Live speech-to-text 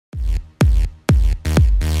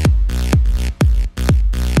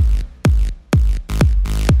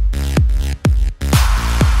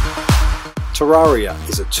Terraria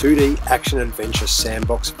is a 2D action-adventure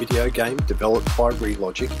sandbox video game developed by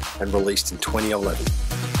Relogic and released in 2011.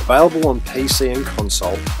 Available on PC and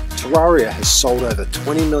console, Terraria has sold over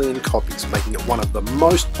 20 million copies, making it one of the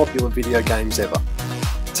most popular video games ever.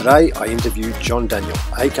 Today I interviewed John Daniel,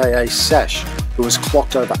 aka Sash, who has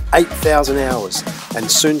clocked over 8,000 hours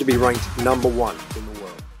and soon to be ranked #1 in the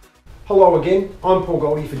world. Hello again, I'm Paul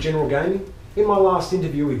Goldie for General Gaming. In my last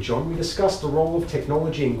interview with John, we discussed the role of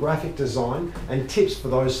technology in graphic design and tips for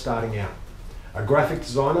those starting out. A graphic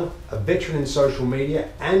designer, a veteran in social media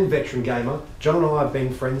and veteran gamer, John and I have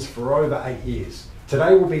been friends for over 8 years.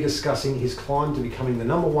 Today we'll be discussing his climb to becoming the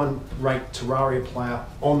 #1 ranked Terraria player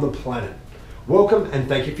on the planet. Welcome and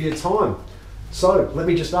thank you for your time. So let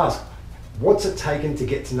me just ask, what's it taken to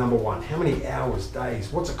get to #1? How many hours,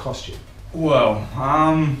 days, what's it cost you? Well,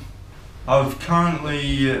 I've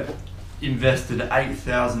currently invested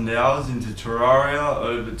 8,000 hours into Terraria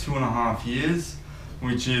over 2.5 years,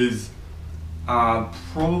 which is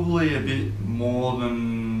probably a bit more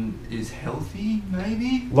than is healthy,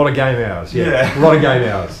 maybe? A lot of game hours, yeah. A lot of game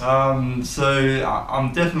hours. So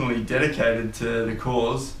I'm definitely dedicated to the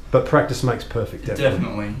cause. But practice makes perfect,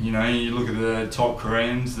 Definitely. You know, you look at the top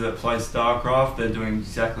Koreans that play StarCraft, they're doing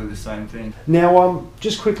exactly the same thing. Now,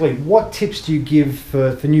 just quickly, what tips do you give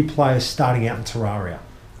for new players starting out in Terraria?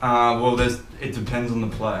 Well, it depends on the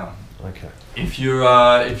player. Okay. If you're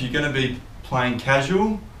going to be playing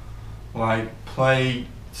casual, like play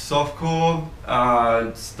softcore,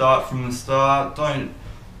 start from the start.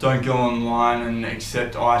 Don't go online and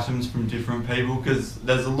accept items from different people, because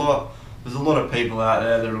there's a lot of people out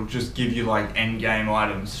there that'll just give you like end game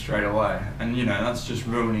items straight away, and you know that's just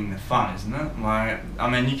ruining the fun, isn't it? Like, I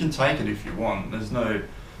mean, you can take it if you want.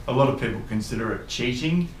 A lot of people consider it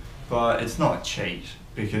cheating, but it's not a cheat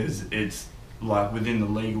because it's like within the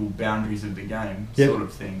legal boundaries of the game, sort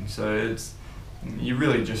of thing. So you're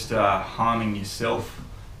really just harming yourself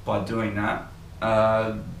by doing that.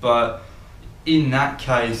 But in that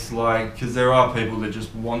case, like, because there are people that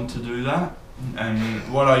just want to do that, and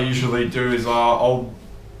what I usually do is I'll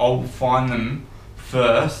find them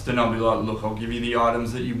first, and I'll be like, look, I'll give you the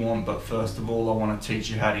items that you want, but first of all I want to teach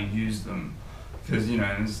you how to use them. Because, you know,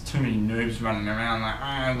 there's too many noobs running around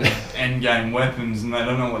like, with end game weapons, and they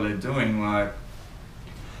don't know what they're doing. Like,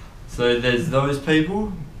 so there's those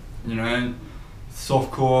people, you know,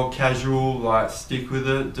 softcore, casual, like stick with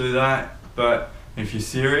it, do that. But if you're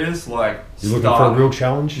serious, like, you're looking for a real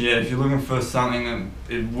challenge? Yeah, if you're looking for something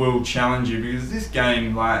that it will challenge you, because this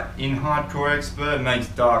game, like, in Hardcore Expert, makes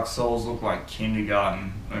Dark Souls look like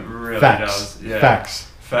kindergarten. It really does. Yeah.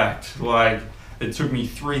 Fact. Like, it took me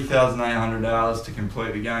 3,800 hours to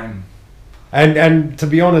complete the game. And to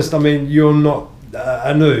be honest, I mean, you're not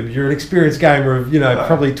a noob. You're an experienced gamer of, you know,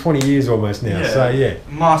 probably 20 years almost now. Yeah. So, yeah.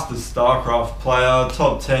 Master StarCraft player,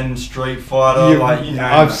 top 10 Street Fighter,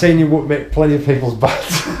 I've seen you whoop plenty of people's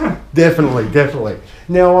butts. Definitely.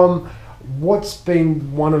 Now, what's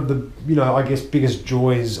been one of the, you know, I guess, biggest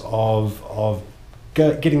joys of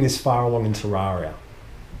getting this far along in Terraria?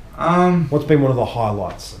 What's been one of the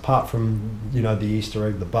highlights, apart from, you know, the Easter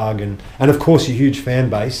egg, the bug, and of course your huge fan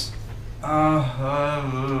base?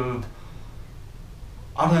 I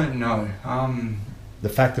don't know. The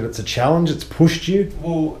fact that it's a challenge, it's pushed you?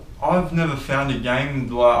 Well, I've never found a game,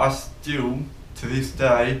 like, I still, to this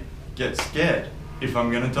day, get scared if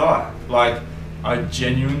I'm going to die. Like, I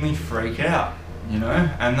genuinely freak out, you know?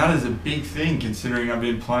 And that is a big thing, considering I've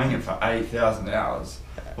been playing it for 8,000 hours.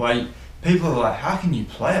 Like, people are like, how can you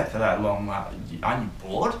play it for that long? Like, aren't you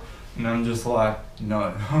bored? And I'm just like,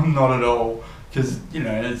 no, I'm not at all. Because, you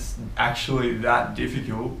know, it's actually that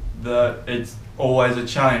difficult that it's always a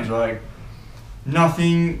challenge. Like,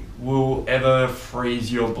 nothing will ever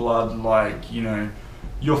freeze your blood. Like, you know,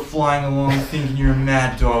 you're flying along thinking you're a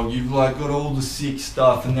mad dog. You've like got all the sick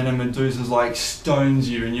stuff, and then a Medusa's like stones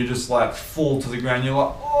you, and you just like fall to the ground. You're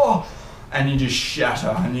like, oh, and you just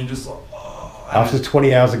shatter, and you're just like, oh. After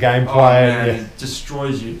 20 hours of gameplay, man, it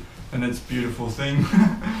destroys you, and it's a beautiful thing.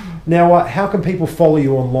 Now, how can people follow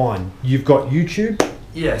you online? You've got YouTube?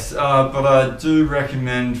 Yes, but I do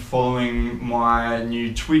recommend following my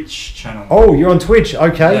new Twitch channel. Oh, you're on Twitch.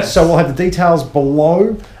 Okay, yes. So we'll have the details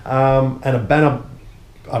below, and a banner.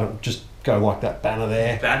 I don't just go like that banner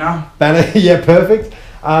there. Banner, yeah, perfect.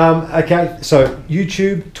 Okay, so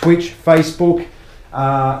YouTube, Twitch, Facebook,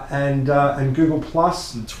 and Google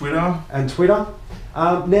Plus, and Twitter.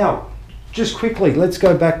 Now, just quickly, let's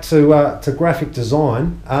go back to graphic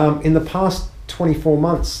design. In the past 24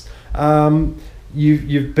 months,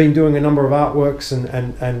 you've been doing a number of artworks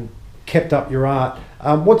and kept up your art.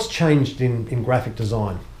 What's changed in graphic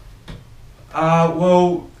design?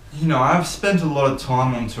 Well, You know, I've spent a lot of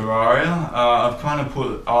time on Terraria. I've kind of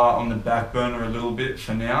put art on the back burner a little bit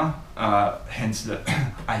for now, hence the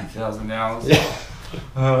 8,000 hours. Yeah.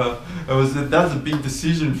 That's a big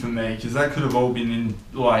decision for me, because that could have all been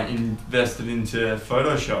invested into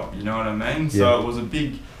Photoshop. You know what I mean? So Yeah. it was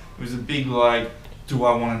a big like, do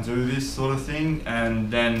I want to do this sort of thing?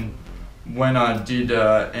 And then when I did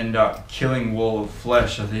end up killing Wall of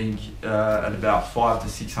Flesh, I think at about 500 to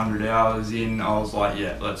 600 hours in, I was like,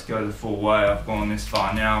 yeah, let's go the full way. I've gone this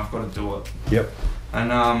far now. I've got to do it. Yep.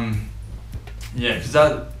 And yeah, because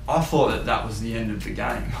I thought that was the end of the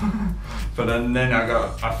game, but then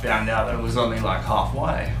I found out that it was only like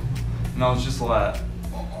halfway, and I was just like,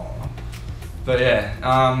 oh. But yeah,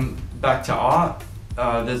 back to art.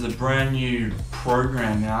 There's a brand new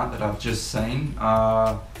program out that I've just seen.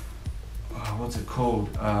 What's it called?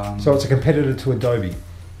 So it's a competitor to Adobe.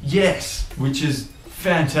 Yes, which is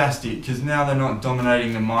fantastic, because now they're not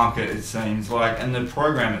dominating the market, it seems like, and the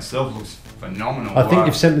program itself looks phenomenal. I think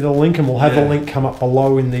you've sent me the link, and we'll have the Yeah. link come up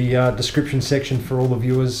below in the description section for all the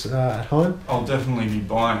viewers at home. I'll definitely be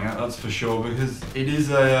buying it, that's for sure, because it is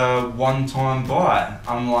a one-time buy,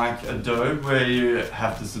 unlike Adobe where you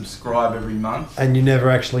have to subscribe every month. And you never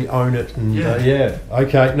actually own it. And Yeah. yeah,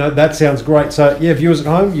 okay, no, that sounds great. So yeah, viewers at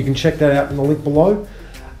home, you can check that out in the link below.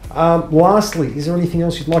 Lastly, is there anything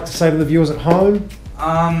else you'd like to say to the viewers at home?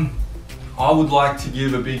 I would like to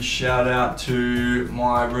give a big shout out to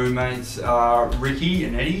my roommates Ricky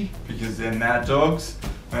and Eddie, because they're mad dogs.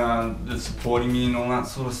 They're supporting me and all that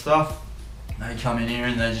sort of stuff. They come in here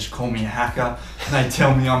and they just call me a hacker. They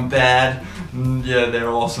tell me I'm bad. Yeah, they're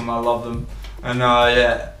awesome. I love them. And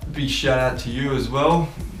yeah, big shout out to you as well,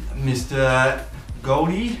 Mr.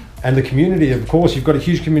 Goldie. And the community, of course, you've got a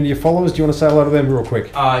huge community of followers. Do you want to say hello to them real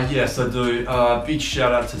quick? Yes, I do. Big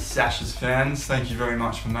shout out to Sash's fans. Thank you very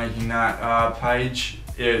much for making that page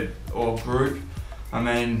or group. I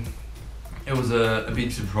mean, it was a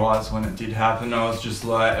big surprise when it did happen. I was just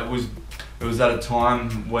like, it was at a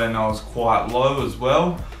time when I was quite low as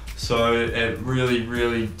well. So it really,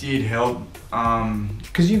 really did help.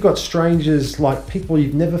 Because you've got strangers, like people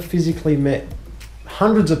you've never physically met,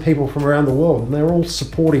 hundreds of people from around the world, and they're all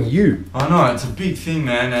supporting you. I know, it's a big thing,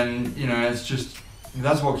 man, and you know, it's just,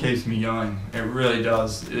 that's what keeps me going. It really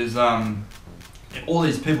does, is all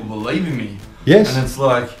these people believe in me. Yes. And it's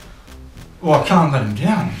like, well, I can't let them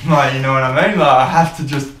down. Like, you know what I mean? Like,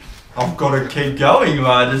 I've got to keep going.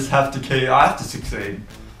 Like, I have to succeed.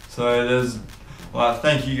 So there's, like,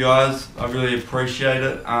 thank you guys. I really appreciate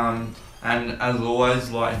it. And as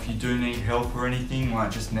always, like, if you do need help or anything,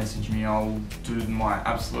 like, just message me. I'll do my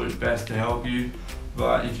absolute best to help you.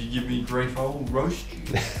 But if you give me grief, I'll roast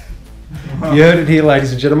you. You heard it here,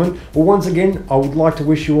 ladies and gentlemen. Well, once again, I would like to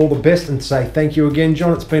wish you all the best and say thank you again,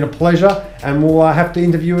 John. It's been a pleasure, and we'll have to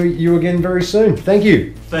interview you again very soon. Thank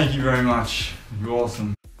you. Thank you very much. You're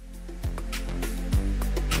awesome.